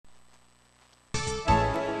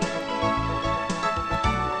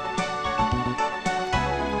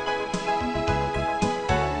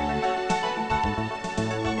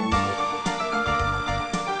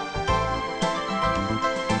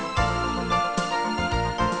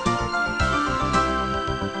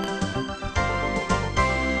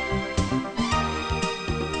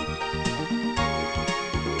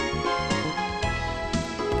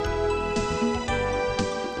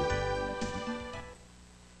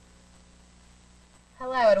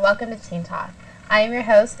Hello and welcome to Teen Talk. I am your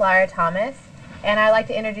host, Lara Thomas, and I'd like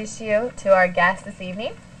to introduce you to our guest this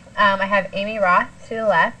evening. I have Amy Roth to the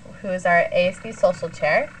left, who is our ASB Social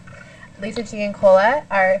Chair, Lisa Giancola,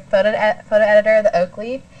 our photo editor of the Oak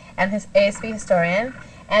Leaf and his ASB historian,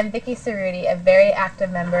 and Vicky Cerruti, a very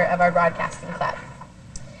active member of our broadcasting club.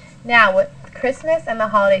 Now, with Christmas and the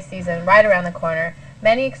holiday season right around the corner,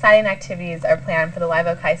 many exciting activities are planned for the Live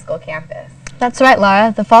Oak High School campus. That's right,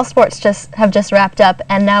 Laura. The fall sports have just wrapped up,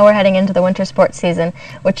 and now we're heading into the winter sports season,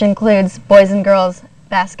 which includes boys and girls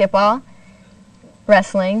basketball,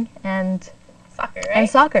 wrestling, and soccer, right? And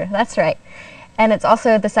soccer, that's right. And it's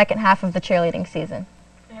also the second half of the cheerleading season.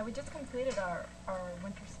 Yeah, we just completed our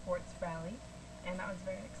winter sports rally, and that was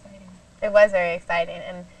very exciting. It was very exciting,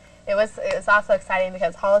 and it was also exciting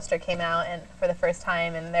because Hollister came out and for the first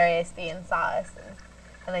time in their ASB and saw us,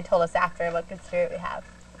 and they told us after what good spirit we have.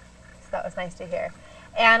 That was nice to hear.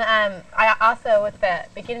 And I also, with the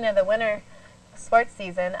beginning of the winter sports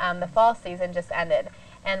season, the fall season just ended.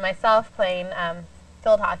 And myself playing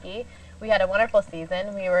field hockey, we had a wonderful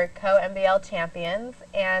season. We were co-MBL champions,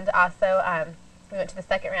 and also we went to the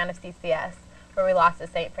second round of CCS, where we lost to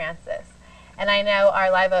St. Francis. And I know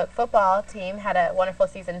our Live Oak football team had a wonderful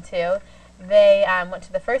season too. They went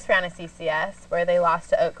to the first round of CCS, where they lost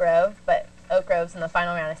to Oak Grove, but Oak Grove's in the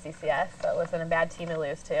final round of CCS, so it wasn't a bad team to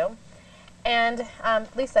lose to. And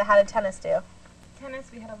Lisa, how did tennis do? Tennis,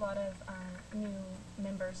 we had a lot of new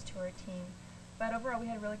members to our team. But overall, we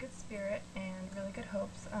had a really good spirit and really good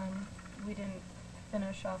hopes. We didn't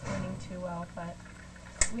finish off winning too well, but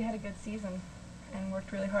we had a good season and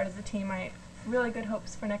worked really hard as a team. I really good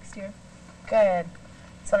hopes for next year. Good.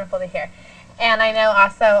 It's wonderful to hear. And I know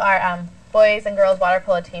also our boys and girls water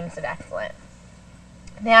polo teams did excellent.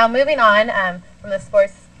 Now, moving on from the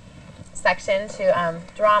sports section to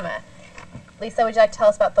drama. Lisa, would you like to tell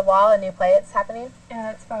us about The Wall, a new play that's happening?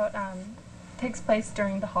 Yeah, it's about, takes place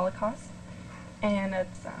during the Holocaust, and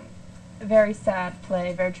it's a very sad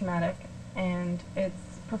play, very dramatic, and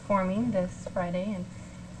it's performing this Friday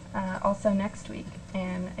and also next week,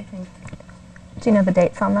 and I think... Do you know the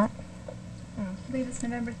dates on that? I believe it's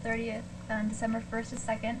November 30th, December 1st to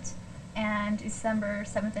 2nd, and December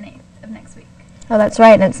 7th and 8th of next week. Oh, that's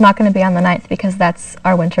right, and it's not going to be on the 9th because that's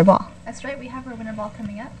our winter ball. That's right, we have our winter ball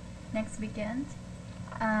coming up next weekend.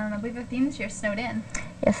 I believe the theme this year is Snowed In.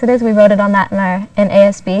 Yes, it is. We voted on that in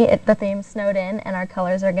ASB. The theme's Snowed In, and our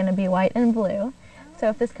colors are going to be white and blue. So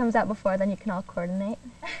if this comes out before, then you can all coordinate.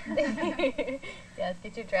 Yes,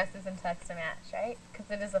 get your dresses and tux to match, right? Because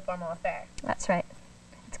it is a formal affair. That's right.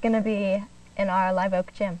 It's going to be in our Live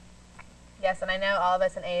Oak gym. Yes, and I know all of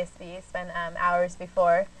us in ASB spend hours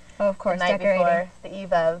before, oh, of course, the night decorating. before the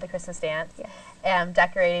eve of the Christmas dance, yes.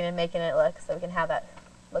 Decorating and making it look so we can have that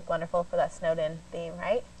look wonderful for that snowed-in theme,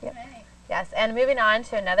 right? Yep. Right. Yes, and moving on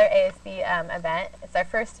to another ASB event. It's our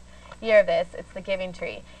first year of this. It's the Giving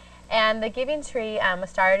Tree. And the Giving Tree was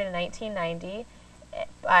started in 1990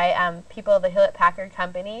 by people of the Hewlett-Packard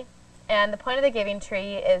Company. And the point of the Giving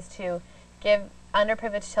Tree is to give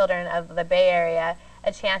underprivileged children of the Bay Area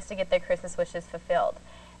a chance to get their Christmas wishes fulfilled.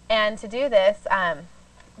 And to do this,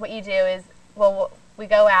 what you do is, we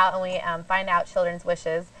go out and we find out children's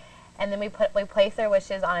wishes, and then we place their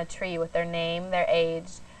wishes on a tree with their name, their age,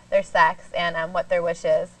 their sex, and what their wish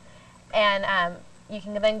is. And you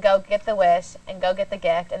can then go get the wish and go get the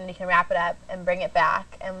gift, and then you can wrap it up and bring it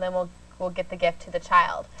back, and then we'll get the gift to the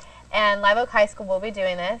child. And Live Oak High School will be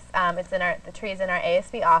doing this. The tree is in our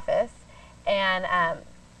ASB office, and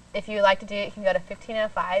if you would like to do it, you can go to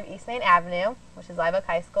 1505 East Main Avenue, which is Live Oak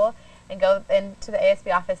High School, and go into the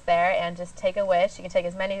ASB office there and just take a wish. You can take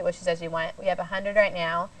as many wishes as you want. We have 100 right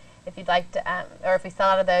now. If you'd like to, or if we sell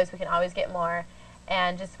out of those, we can always get more.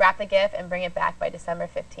 And just wrap the gift and bring it back by December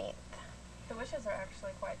 15th. The wishes are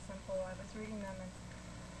actually quite simple. I was reading them,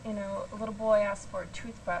 and a little boy asked for a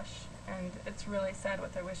toothbrush, and it's really sad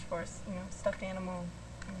what their wish for is, stuffed animal.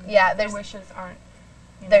 Yeah, their wishes aren't.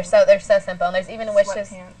 They're so simple, and there's even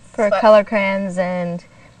wishes for color crayons and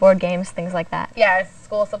board games, things like that. Yeah,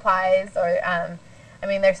 school supplies, or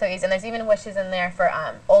they're so easy. And there's even wishes in there for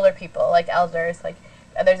older people, like elders. Like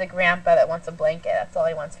there's a grandpa that wants a blanket. That's all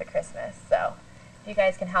he wants for Christmas. So you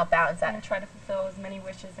guys can help out and try to fulfill as many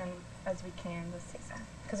wishes as we can this season.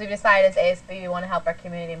 Because we've decided as ASB we want to help our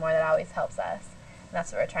community more. That always helps us, and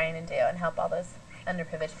that's what we're trying to do, and help all those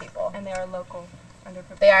underprivileged people. And they are local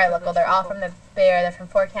underprivileged. They are local. They're all from the Bay Area. They're from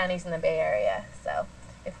 4 counties in the Bay Area. So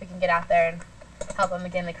if we can get out there and help them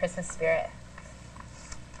again, the Christmas spirit.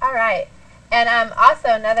 All right. And also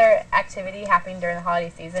another activity happening during the holiday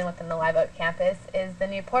season within the Live Oak campus is the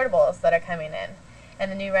new portables that are coming in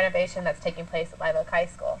and the new renovation that's taking place at Live Oak High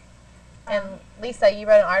School. And Lisa, you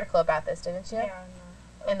wrote an article about this, didn't you? Yeah,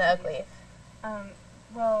 In the Oak Leaf.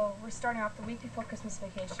 Well, we're starting off the week before Christmas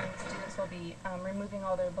vacation. Students will be removing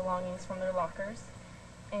all their belongings from their lockers.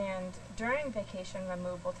 And during vacation, the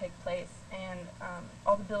move will take place. And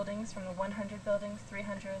all the buildings, from the 100 buildings,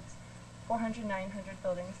 300s, 400, 900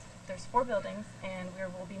 buildings, there's 4 buildings, and we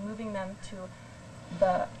will be moving them to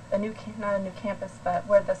not a new campus, but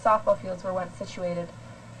where the softball fields were once situated.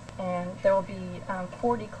 And there will be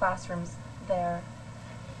 40 classrooms there.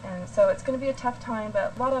 And so it's going to be a tough time,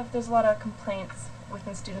 but there's a lot of complaints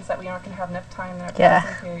within students that we aren't going to have enough time in our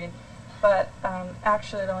classroom period. But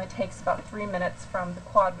actually it only takes about 3 minutes from the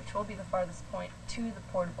quad, which will be the farthest point, to the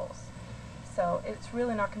portables. So it's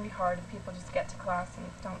really not going to be hard if people just get to class and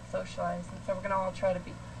don't socialize. And so we're going to all try to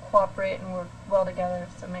cooperate and work well together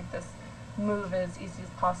to make this move as easy as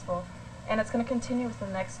possible. And it's going to continue within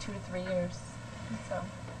the next 2 to 3 years. So.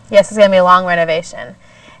 Yes, it's going to be a long renovation.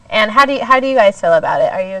 And how do you guys feel about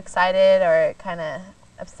it? Are you excited or kind of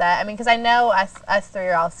upset? I mean, because I know us three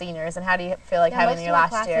are all seniors, and how do you feel like having your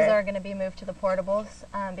last year? Most of my classes are going to be moved to the portables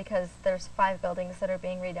because there's 5 buildings that are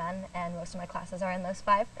being redone, and most of my classes are in those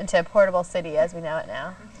 5. Into a portable city as we know it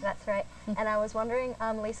now. That's right. And I was wondering,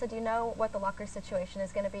 Lisa, do you know what the locker situation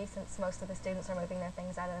is going to be since most of the students are moving their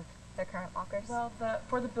things out of their current lockers? Well,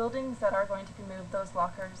 for the buildings that are going to be moved, those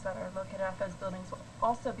lockers that are located at those buildings will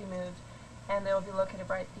also be moved, and they will be located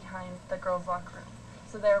right behind the girls' locker room.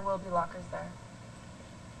 So there will be lockers there.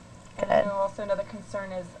 Good. And also another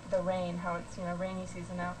concern is the rain, how it's rainy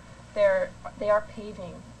season now. They are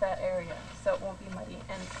paving that area, so it won't be muddy,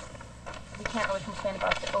 and we can't really complain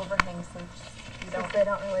about the overhangs since they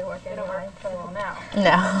don't really work they don't work very well now.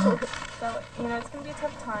 No. So it's going to be a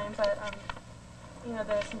tough time, but there's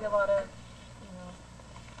going to be a lot of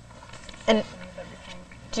And everything.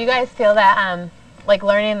 do you guys feel that like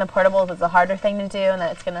learning the portables is a harder thing to do, and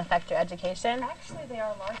that it's going to affect your education? Actually, they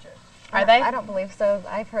are larger. Are they? I don't believe so.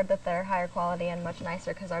 I've heard that they're higher quality and much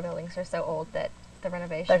nicer because our buildings are so old that the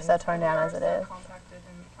renovation. They're so torn down as it They're is. so compacted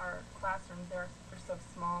in our classrooms. They're so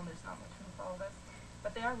small, and there's not much room for all of us.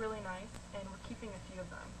 But they are really nice, and we're keeping a few of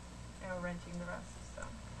them, and we're renting the rest. So.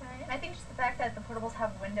 Right. And I think just the fact that the portables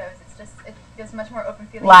have windows, it gives much more open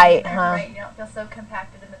feeling. Light, there, huh? Right? You don't feel so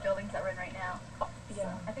compacted in the buildings that we're in right now. Yeah. So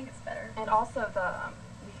I think it's better. And also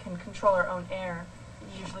we can control our own air.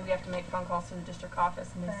 Usually we have to make phone calls to the district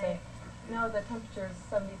office, and they say, no, the temperature is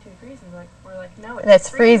 72 degrees, and we're like, no, It's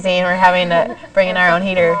freezing. We're having to bring in our own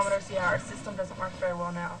heaters. Yeah, our system doesn't work very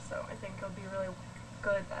well now, so I think it'll be really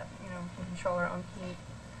good that we can control our own heat.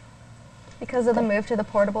 Because of the move to the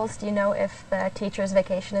portables, do you know if the teacher's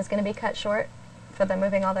vacation is going to be cut short for them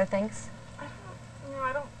moving all their things?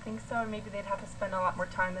 I don't think so. Maybe they'd have to spend a lot more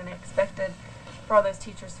time than expected for all those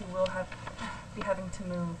teachers who will be having to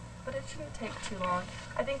move. But it shouldn't take too long.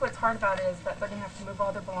 I think what's hard about it is that they're going to have to move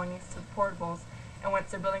all their belongings to the portables, and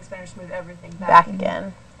once their building's finished, move everything Back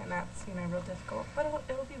again. And that's real difficult. But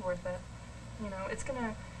it'll be worth it. It's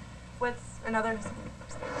gonna. What's another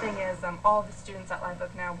thing is all the students at Live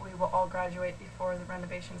Oak now, we will all graduate before the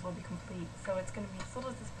renovations will be complete. So it's going to be a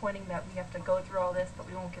little disappointing that we have to go through all this, but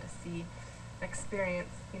we won't get to see and experience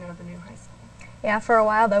the new high school. Yeah, for a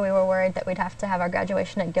while though we were worried that we'd have to have our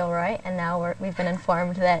graduation at Gilroy, and now we've been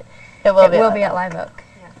informed that It will be at Live Oak.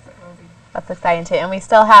 Yes, it will be. That's exciting too. And we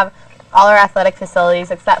still have all our athletic facilities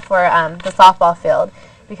except for the softball field,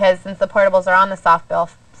 because since the portables are on the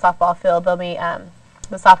softball field, they'll be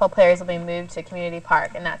the softball players will be moved to Community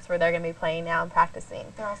Park, and that's where they're going to be playing now and practicing.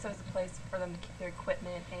 There also is a place for them to keep their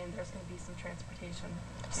equipment, and there's going to be some transportation.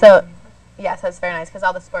 So, yes, that's very nice because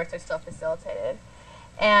all the sports are still facilitated.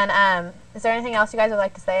 And is there anything else you guys would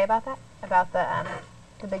like to say about that? About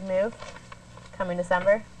the big move coming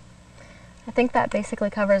December? I think that basically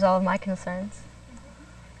covers all of my concerns.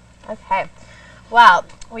 Okay. Well,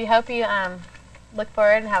 we hope you look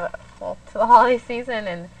forward and to the holiday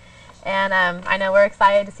season, and I know we're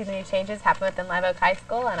excited to see the new changes happen within Live Oak High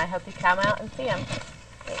School, and I hope you come out and see them.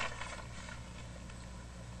 Thanks.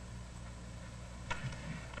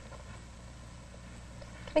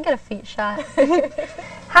 Can I get a feet shot?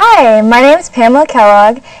 Hi, my name is Pamela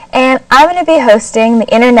Kellogg, and I'm going to be hosting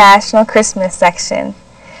the International Christmas section.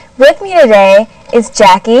 With me today is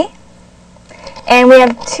Jackie, and we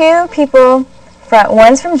have 2 people,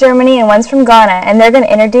 one's from Germany and one's from Ghana, and they're going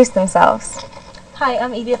to introduce themselves. Hi,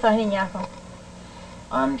 I'm Edith Arniñaco.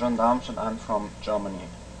 I'm John Darmstadt, I'm from Germany.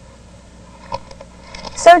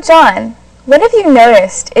 So John, what have you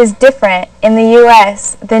noticed is different in the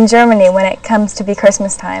U.S. than Germany when it comes to be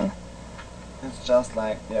Christmas time? It's just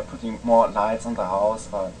like they're putting more lights on the house,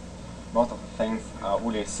 but most of the things are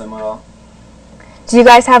really similar. Do you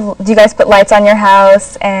guys put lights on your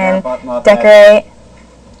house and but not decorate?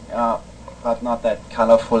 But not that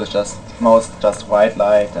colorful. It's just just white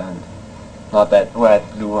light and not that red,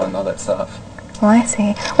 blue, and all that stuff. Oh, I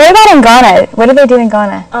see. What about in Ghana? What do they do in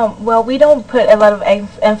Ghana? Well, we don't put a lot of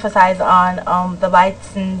emphasis on the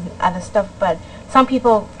lights and other stuff, but some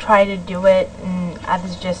people try to do it, and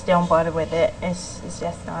others just don't bother with it. It's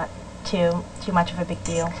just not too much of a big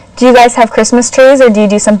deal. Do you guys have Christmas trees, or do you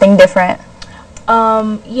do something different?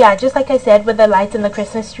 Yeah, just like I said, with the lights and the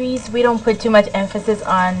Christmas trees, we don't put too much emphasis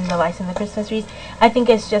on the lights and the Christmas trees. I think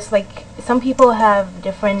it's just like some people have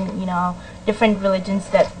different religions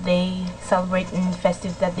that they celebrate and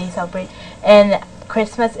festives that they celebrate, and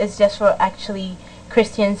Christmas is just for actually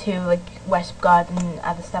Christians who like worship God and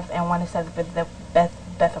other stuff and want to celebrate the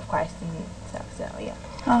birth of Christ and stuff. So yeah.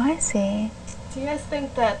 Oh, I see. Do you guys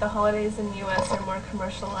think that the holidays in the U.S. are more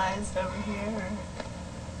commercialized over here? Or?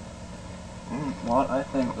 Well, I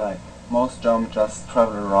think like most Germans just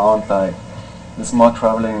travel around. Like there's more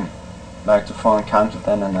traveling like to foreign countries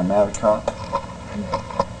than in America.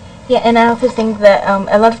 Yeah, and I also think that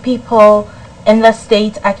a lot of people in the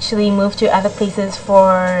States actually move to other places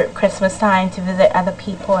for Christmas time to visit other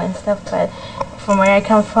people and stuff. But from where I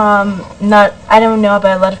come from, I don't know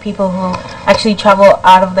about a lot of people who actually travel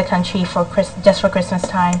out of the country for just for Christmas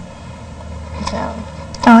time. So.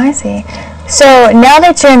 Oh, I see. So now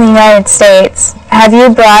that you're in the United States, have you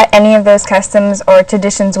brought any of those customs or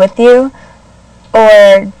traditions with you?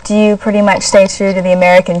 Or do you pretty much stay true to the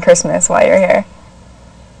American Christmas while you're here?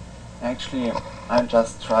 Actually, I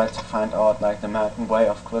just tried to find out like the American way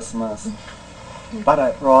of Christmas. But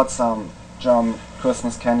I brought some German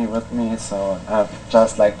Christmas candy with me, so I have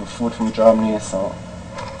just like the food from Germany, so...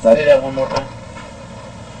 Say that one more time.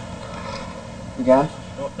 Again?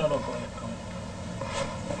 No, go ahead.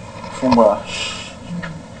 From where?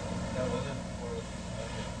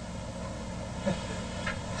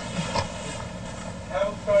 How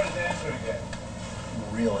far is the answer again?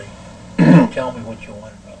 Really? Tell me what you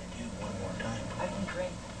wanted me to do one more time. I can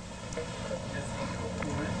drink.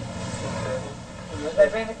 Should I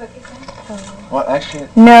bring the cookies in? Well, actually,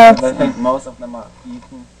 No. I think most of them are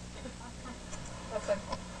eaten. That's okay.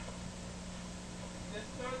 Just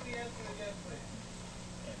start the answer again, please.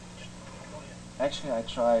 Actually, I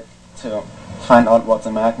tried to find out what the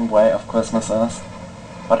American way of Christmas is.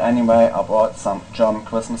 But anyway, I bought some German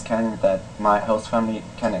Christmas candy that my host family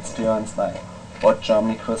can experience, like what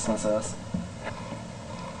Germany Christmas is.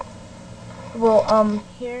 Well,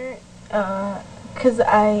 here, cause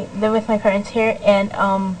I live with my parents here, and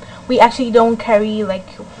we actually don't carry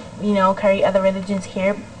carry other religions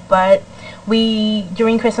here, but we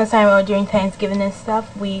during Christmas time or during Thanksgiving and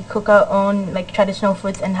stuff, we cook our own like traditional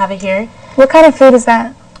foods and have it here. What kind of food is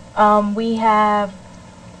that? We have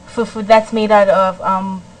food that's made out of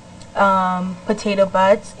potato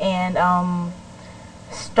buds and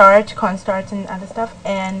cornstarch and other stuff,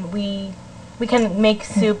 and we can make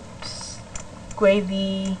soups,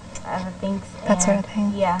 gravy, other things. That sort of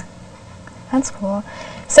thing. Yeah. That's cool.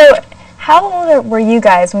 So, how old were you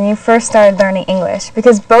guys when you first started learning English?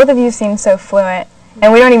 Because both of you seem so fluent,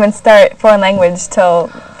 and we don't even start foreign language till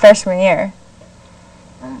freshman year.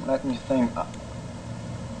 Let me think.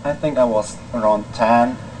 I think I was around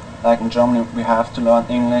 10. Like in Germany, we have to learn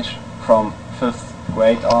English from 5th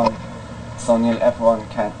grade on, so nearly everyone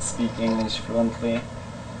can speak English fluently.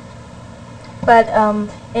 But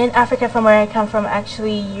in Africa, from where I come from,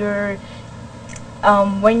 actually, you're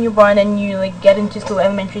when you're born and you like get into school,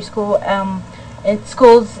 elementary school, in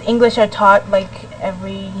schools English are taught like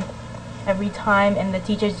every time, and the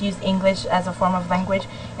teachers use English as a form of language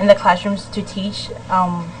in the classrooms to teach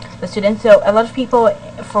the students. So a lot of people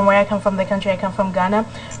from where I come from, the country I come from, Ghana,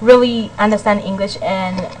 really understand English,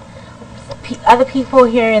 and other people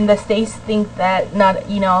here in the States think that not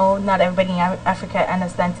everybody in Africa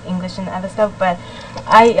understands English and other stuff, but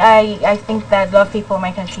I think that a lot of people in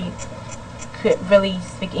my country could really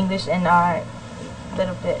speak English and are a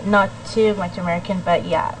little bit, not too much American, but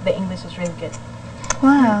yeah, the English is really good.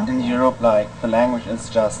 Wow. In Europe, like the language is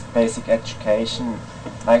just basic education.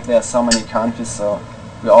 Like there are so many countries, so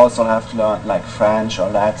we also have to learn like French or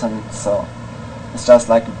Latin. So it's just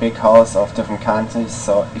like a big house of different countries.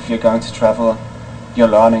 So if you're going to travel, you're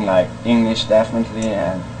learning like English definitely,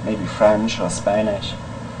 and maybe French or Spanish.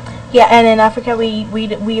 Yeah, and in Africa we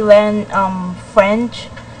learn French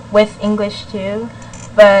with English too,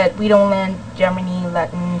 but we don't learn Germany,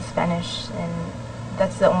 Latin, Spanish, and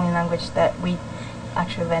that's the only language that we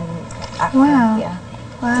actually learn in Africa. Wow. Yeah.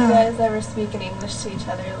 Wow. Do you guys ever speak in English to each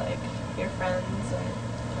other, like your friends? Or?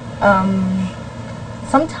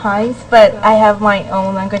 sometimes, but I have my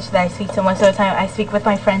own language that I speak. So most of the time, I speak with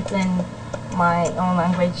my friends in my own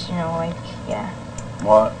language. You know, like yeah.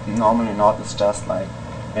 Well, normally not. It's just like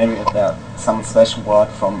maybe if there's some special word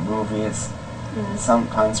from movies.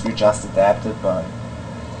 Sometimes we just adapt it, but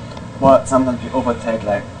well, sometimes we overtake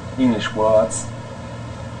like English words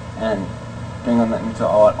and bring them into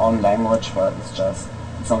our own language, but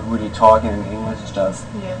it's not really talking in English, it's just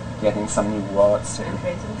getting some new words. Certain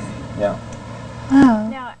phrases. Yeah. Wow.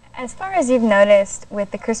 Now, as far as you've noticed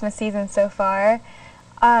with the Christmas season so far,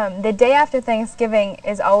 the day after Thanksgiving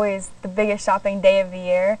is always the biggest shopping day of the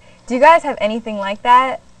year. Do you guys have anything like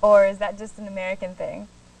that, or is that just an American thing?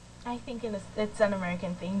 I think it's an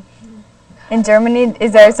American thing. In Germany,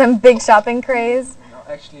 is there some big shopping craze? No,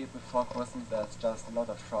 actually, before Christmas, there's just a lot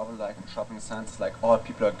of trouble, like in shopping centers. Like all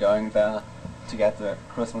people are going there to get the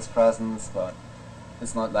Christmas presents, but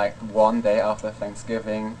it's not like one day after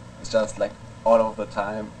Thanksgiving. It's just like all over the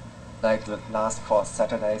time. Like the last 4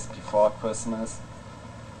 Saturdays before Christmas,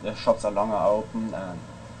 the shops are longer open, and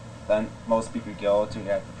then most people go to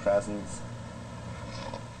get the presents.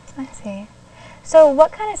 I see. So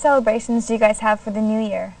what kind of celebrations do you guys have for the New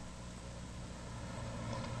Year?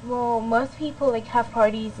 Well, most people like have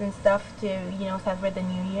parties and stuff to celebrate the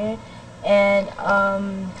New Year, and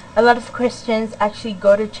a lot of Christians actually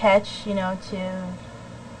go to church,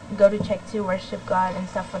 to worship God and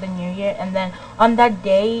stuff for the New Year, and then on that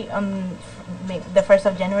day, the 1st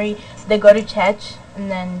of January, they go to church and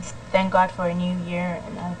then thank God for a new year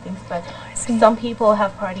and other things. But some people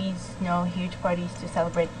have parties, huge parties to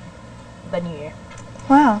celebrate the New Year.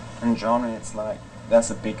 Wow. In Germany, it's like there's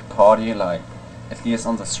a big party, like at least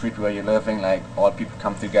on the street where you're living, like all people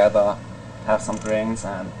come together, have some drinks,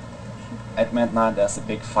 and at midnight there's a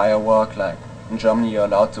big firework. Like in Germany, you're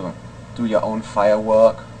allowed to do your own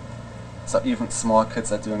firework. So even small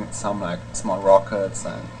kids are doing some like small rockets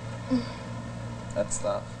and that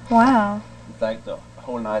stuff. Wow. It's like the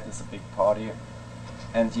whole night is a big party,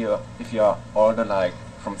 and if you're older, like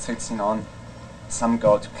from 16 on, some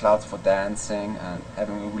go to clubs for dancing and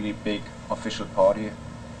having a really big official party.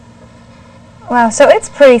 Wow, so it's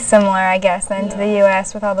pretty similar, I guess, then to the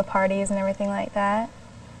U.S. with all the parties and everything like that.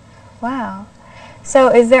 Wow. So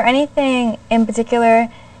is there anything in particular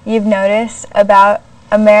you've noticed about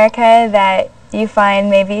America that you find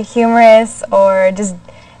maybe humorous or just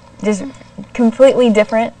completely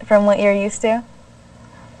different from what you're used to?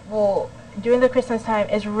 Well, during the Christmas time,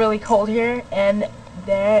 it's really cold here, and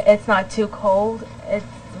there it's not too cold.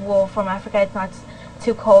 From Africa, it's not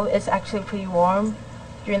too cold. It's actually pretty warm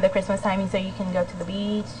during the Christmas time, so you can go to the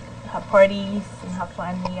beach, have parties, and have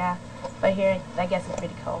fun. Yeah, but here, I guess it's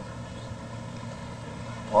pretty cold.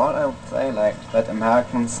 Well, I would say like that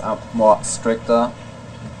Americans are more stricter.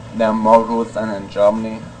 There are more rules than in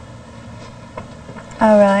Germany.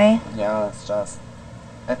 Oh, really? Yeah, it's just,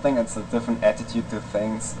 I think it's a different attitude to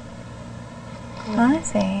things. I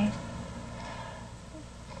see. Hey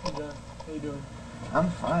John, how you doing? I'm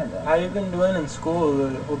fine. How you been doing in school,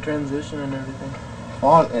 the whole transition and everything?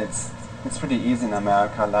 Well, it's pretty easy in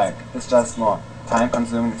America. Like it's just more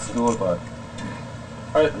time-consuming in school, but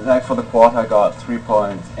like for the quarter I got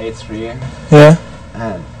 3.83. Yeah.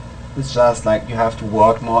 And it's just like you have to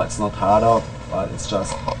work more. It's not harder, but it's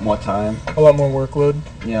just more time. A lot more workload.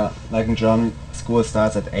 Yeah, like in Germany, school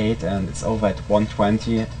starts at 8 and it's over at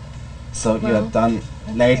 1:20. So you're done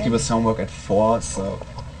lately with homework at 4. So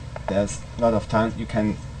there's a lot of time. You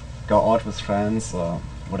can go out with friends or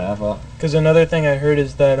whatever. Because another thing I heard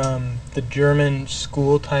is that the German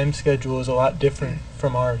school time schedule is a lot different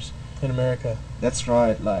from ours in America. That's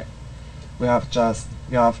right. Like we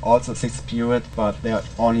have also 6 periods, but they're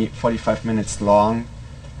only 45 minutes long,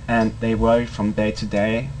 and they vary from day to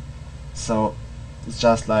day. So it's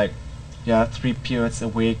just like you have 3 periods a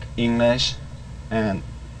week English, and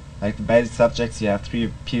like the basic subjects you have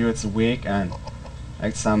 3 periods a week, and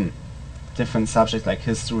like some different subjects like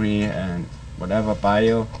history and whatever,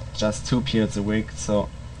 bio, just 2 periods a week. So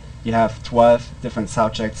you have 12 different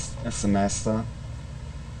subjects a semester.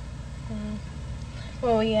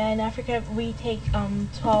 Well, yeah, in Africa we take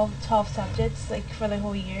 12 subjects, like for the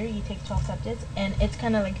whole year you take 12 subjects, and it's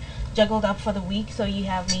kind of like juggled up for the week, so you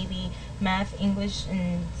have maybe math, English,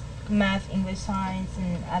 science,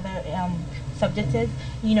 and other subjects,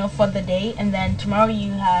 for the day, and then tomorrow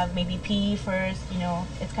you have maybe PE first,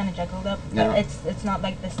 it's kind of juggled up. Yeah. But it's not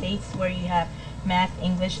like the States where you have math,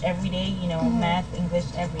 English every day, math, English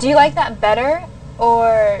every day. Do you like that better,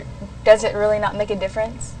 or does it really not make a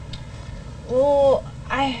difference? Well,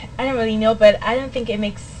 I don't really know, but I don't think it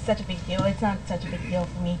makes such a big deal. It's not such a big deal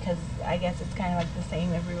for me because I guess it's kind of like the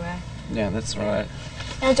same everywhere. Yeah, that's right.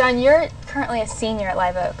 Now, John, you're currently a senior at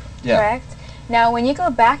Live Oak, Yeah. correct? Now, when you go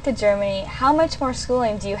back to Germany, how much more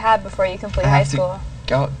schooling do you have before you complete I high have school?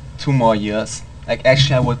 to go 2 more years. Like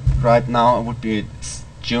actually, right now I would be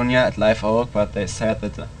junior at Live Oak, but they said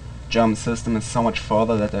that the German system is so much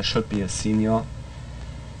further that I should be a senior.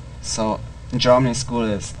 So in Germany, school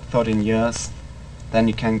is 13 years. Then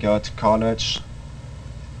you can go to college,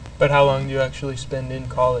 But how long do you actually spend in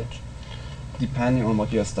college? depending on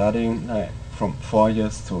what you're studying, like from 4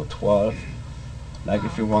 years to 12. Like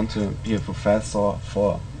if you want to be a professor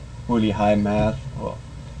for really high math or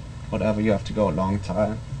whatever, you have to go a long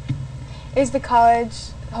time. Is the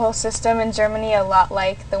college whole system in Germany a lot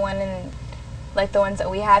like the ones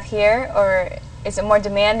that we have here, or is it more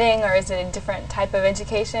demanding, or is it a different type of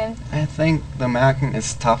education? I think the American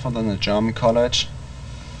is tougher than the German college.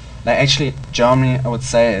 Like actually, Germany, I would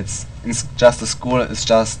say it's just the school is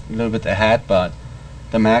just a little bit ahead, but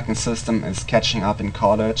the American system is catching up in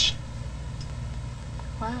college.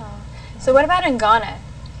 Wow. So what about in Ghana?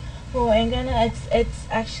 Well, in Ghana, it's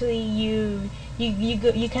actually you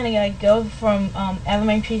kind of like go from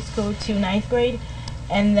elementary school to 9th grade,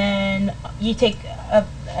 and then you take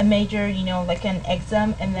a major, like an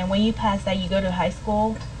exam, and then when you pass that, you go to high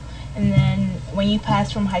school, and then when you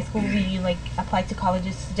pass from high school, you like apply to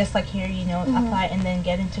colleges, just like here, apply and then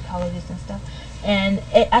get into colleges and stuff. And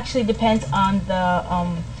it actually depends on the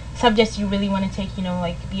subjects you really want to take.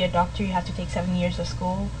 Like be a doctor, you have to take 7 years of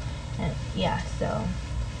school, and yeah, so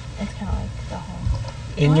it's kind of like the whole.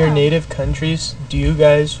 In your native countries, do you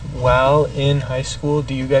guys, while in high school,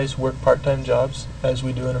 do you guys work part-time jobs as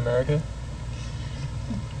we do in America?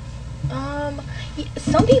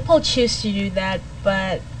 Some people choose to do that,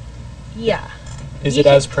 but yeah. Is it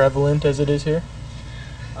as prevalent as it is here?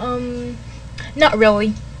 Not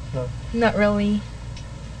really. No. Not really.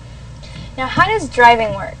 Now, how does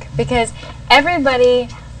driving work? Because everybody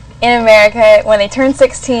in America, when they turn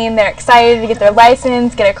 16, they're excited to get their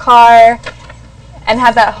license, get a car, and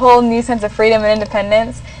have that whole new sense of freedom and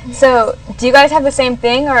independence. So, do you guys have the same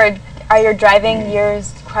thing, or are your driving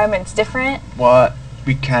years requirements different? Well,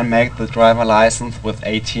 we can make the driver license with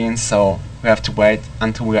 18, so we have to wait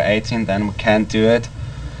until we're 18, then we can do it.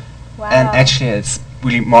 Wow. And actually, it's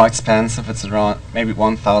really more expensive. It's around maybe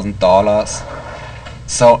 $1,000.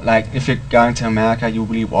 So, like, if you're going to America, you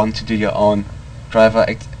really want to do your own driver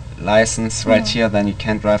license right here, then you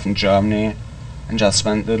can drive in Germany and just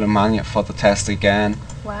spend little money for the test again.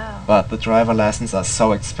 Wow. But the driver licenses are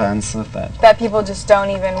so expensive that people just don't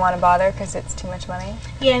even want to bother because it's too much money.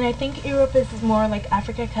 Yeah, and I think Europe is more like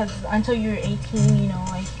Africa, because until you're 18,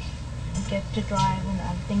 like you get to drive and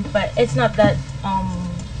everything. But it's not that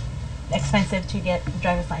expensive to get a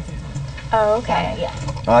driver's license. Oh, okay. Yeah.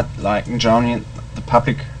 But like in Germany, the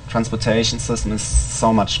public transportation system is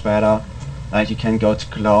so much better. Like you can go to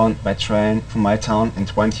Cologne by train from my town in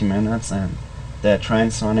 20 minutes, and there are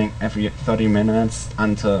trains running every 30 minutes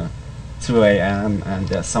until 2 a.m. and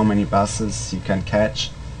there are so many buses you can catch.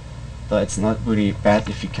 So it's not really bad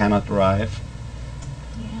if you cannot drive.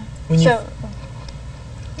 Yeah.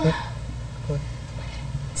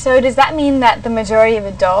 So does that mean that the majority of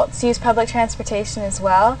adults use public transportation as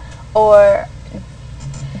well, or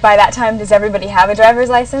by that time does everybody have a driver's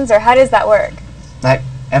license, or how does that work? Like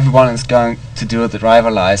everyone is going to do the driver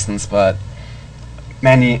license, but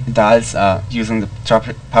many adults are using the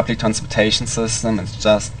public transportation system. It's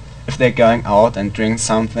just if they're going out and drink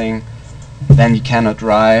something, then you cannot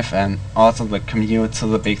drive, and also the commute to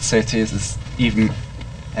the big cities is even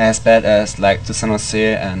as bad as like to San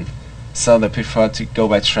Jose, and so they prefer to go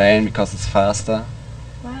by train because it's faster.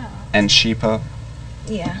 Wow. And cheaper.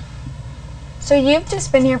 Yeah. So you've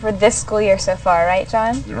just been here for this school year so far, right,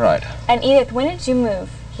 John? Right. And Edith, when did you move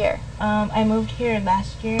here? I moved here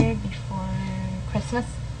last year before Christmas.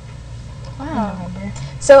 Wow. In November.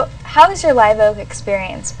 So how has your Live Oak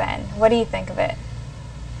experience been? What do you think of it?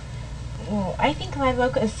 Well, I think Live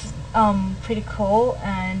Oak is pretty cool,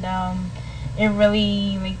 and it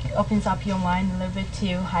really opens up your mind a little bit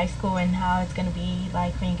to high school and how it's gonna be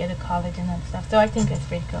like when you get to college and that stuff. So I think it's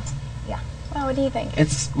pretty cool. Yeah. Well, what do you think?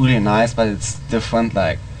 It's really nice, but it's different.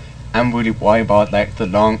 Like I'm really worried about like the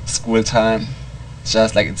long school time. It's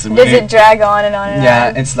just like it's really. Does it drag on and on and on?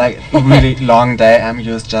 Yeah, it's like a really long day. I'm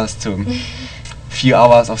used just to few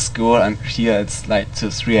hours of school, and here it's like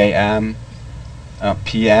to 3 a.m.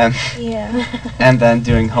 p.m. Yeah. and then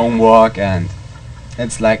doing homework, and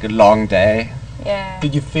it's like a long day. Yeah.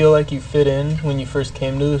 Did you feel like you fit in when you first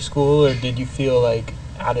came to the school, or did you feel like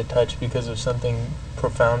out of touch because of something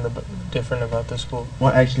profound different about the school?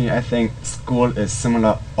 Well, actually, I think school is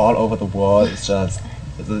similar all over the world. It's just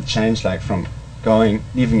the change like from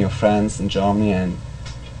leaving your friends in Germany and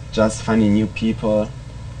just finding new people.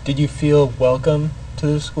 Did you feel welcome to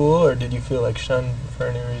the school, or did you feel like shunned for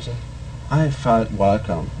any reason? I felt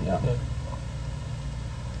welcome, yeah.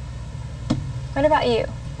 What about you?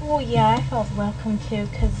 Well, yeah, I felt welcome too,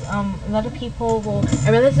 because a lot of people I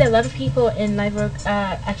realized that a lot of people in Live are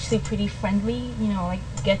actually pretty friendly, you know, like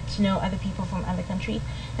get to know other people from other countries,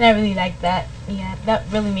 and I really like that. Yeah, that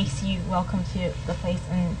really makes you welcome to the place,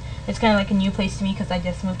 and it's kind of like a new place to me because I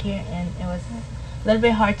just moved here, and it was a little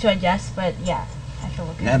bit hard to adjust, but yeah, I feel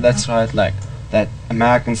welcome. Yeah, that's right, like, that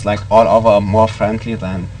Americans, like, all over are more friendly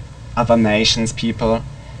than other nations people.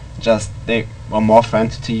 Just, they are more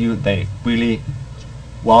friendly to you, they really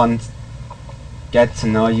get to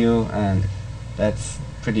know you, and that's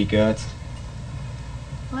pretty good.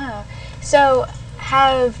 Wow. So,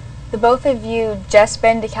 have the both of you just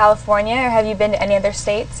been to California, or have you been to any other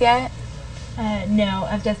states yet? No,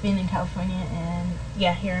 I've just been in California, and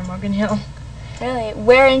yeah, here in Morgan Hill. Really?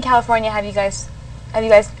 Where in California have you guys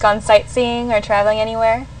gone sightseeing or traveling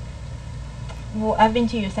anywhere? Well, I've been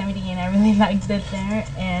to Yosemite and I really liked it there,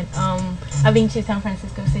 and I've been to San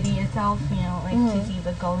Francisco City itself, you know, like to see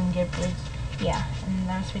the Golden Gate Bridge. Yeah, and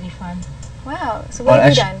that was really fun. Wow. So what have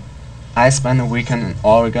you done? I spent a weekend in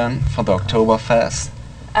Oregon for the Oktoberfest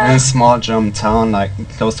in a small German town, like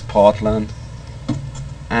close to Portland.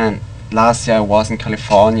 And last year I was in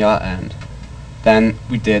California, and then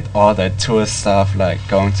we did all the tourist stuff, like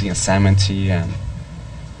going to Yosemite and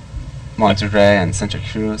Monterey and Santa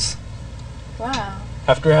Cruz. Wow.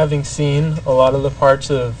 After having seen a lot of the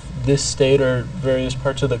parts of this state or various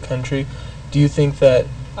parts of the country, do you think that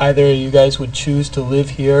either of you guys would choose to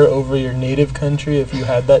live here over your native country if you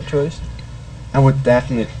had that choice? I would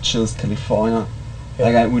definitely choose California. Yeah.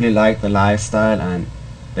 Like, I really like the lifestyle and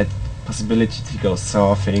that possibility to go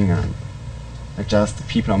surfing, and just the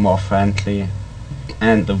people are more friendly,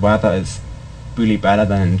 and the weather is really better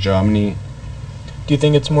than in Germany. Do you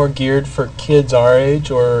think it's more geared for kids our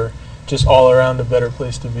age, or just all around a better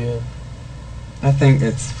place to be in? I think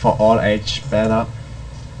it's for all age better.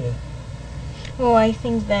 Yeah. Well, I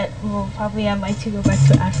think that, well, probably I'd like to go back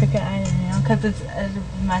to Africa, I don't know, because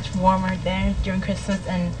it's much warmer there during Christmas,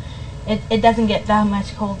 and it doesn't get that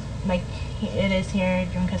much cold like it is here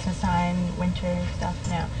during Christmas time, winter stuff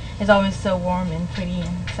now. It's always so warm and pretty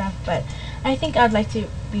and stuff, but I think I'd like to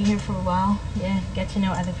be here for a while, yeah, get to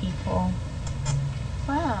know other people.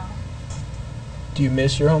 Wow. Do you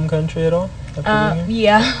miss your home country at all after being here?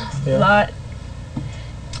 Yeah, a lot.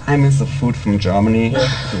 I miss the food from Germany.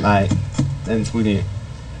 Yeah. Like, that's really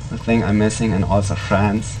the thing I'm missing, and also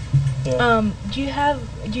France. Yeah. Do you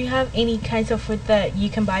have any kinds of food that you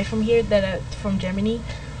can buy from here that are from Germany?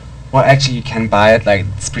 Well, actually, you can buy it. Like,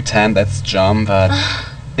 let's pretend that's German, but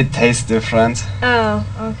it tastes different. Oh,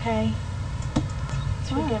 okay.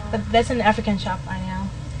 It's really good. But that's an African shop I know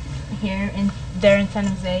here there in San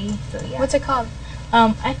Jose. So yeah. What's it called?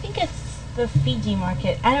 I think it's the Fiji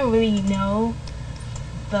market. I don't really know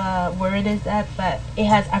where it is at, but it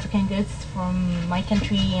has African goods from my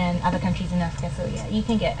country and other countries in Africa. So yeah, you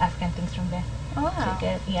can get African things from there. Oh, wow. Pretty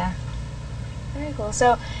good, yeah. Very cool.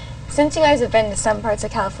 So, since you guys have been to some parts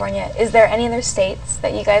of California, is there any other states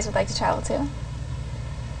that you guys would like to travel to?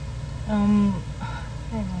 I don't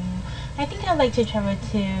know. I think I'd like to travel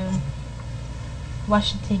to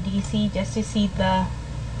Washington, D.C. just to see the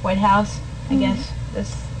White House. I guess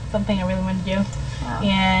that's something I really want to do. Wow.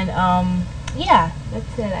 And yeah,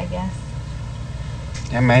 that's it, I guess.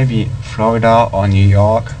 Yeah, maybe Florida or New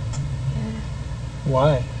York.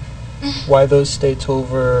 Why? Why those states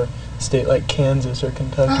over a state like Kansas or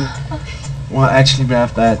Kentucky? Well, actually, we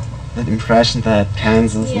have that impression that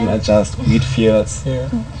Kansas are just wheat fields. Yeah.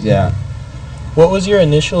 Yeah. What was your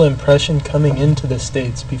initial impression coming into the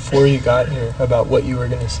States before you got here about what you were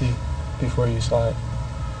going to see before you saw it?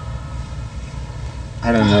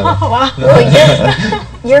 I don't know. Well,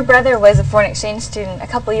 your brother was a foreign exchange student a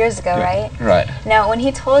couple years ago, right? Right. Now, when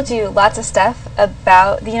he told you lots of stuff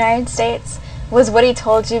about the United States, was what he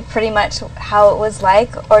told you pretty much how it was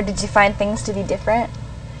like, or did you find things to be different?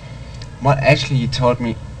 Well, actually, he told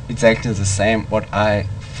me exactly the same what I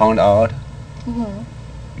found out.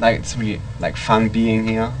 Like, it's really like fun being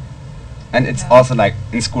here, and it's also like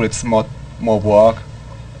in school it's more work.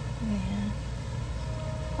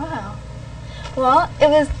 Wow. Well, it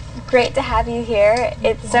was great to have you here.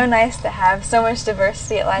 It's so nice to have so much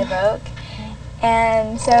diversity at Live Oak.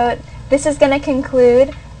 And so this is going to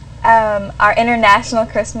conclude our International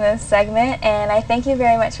Christmas segment, and I thank you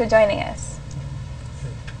very much for joining us.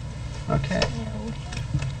 Okay.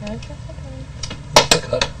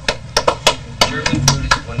 German food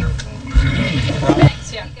is wonderful.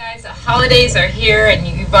 Thanks, yeah. You guys, holidays are here, and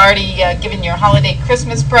you've already given your holiday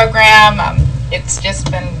Christmas program. It's just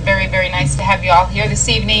been very, very nice to have you all here this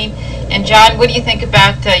evening. And John, what do you think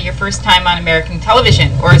about your first time on American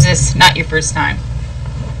television? Or is this not your first time?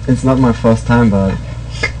 It's not my first time, but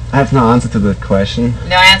I have no answer to that question.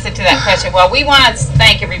 No answer to that question. Well, we want to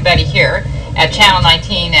thank everybody here at Channel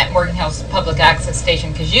 19 at Morgan Hills Public Access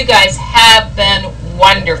Station, because you guys have been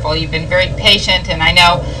wonderful. You've been very patient, and I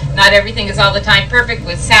know not everything is all the time perfect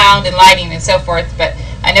with sound and lighting and so forth, but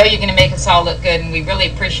I know you're going to make us all look good, and we really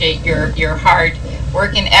appreciate your hard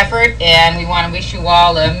work and effort, and we want to wish you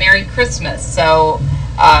all a Merry Christmas. So,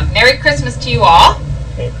 Merry Christmas to you all.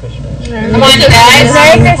 Merry Christmas. Come on, you guys.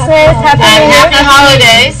 Merry Christmas. Happy And New Year. happy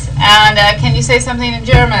holidays. And can you say something in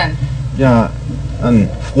German? Ja,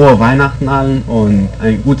 frohe Weihnachten allen und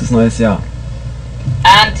ein gutes neues Jahr.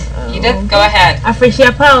 And Edith, go ahead.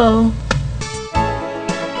 Appreciate Paul.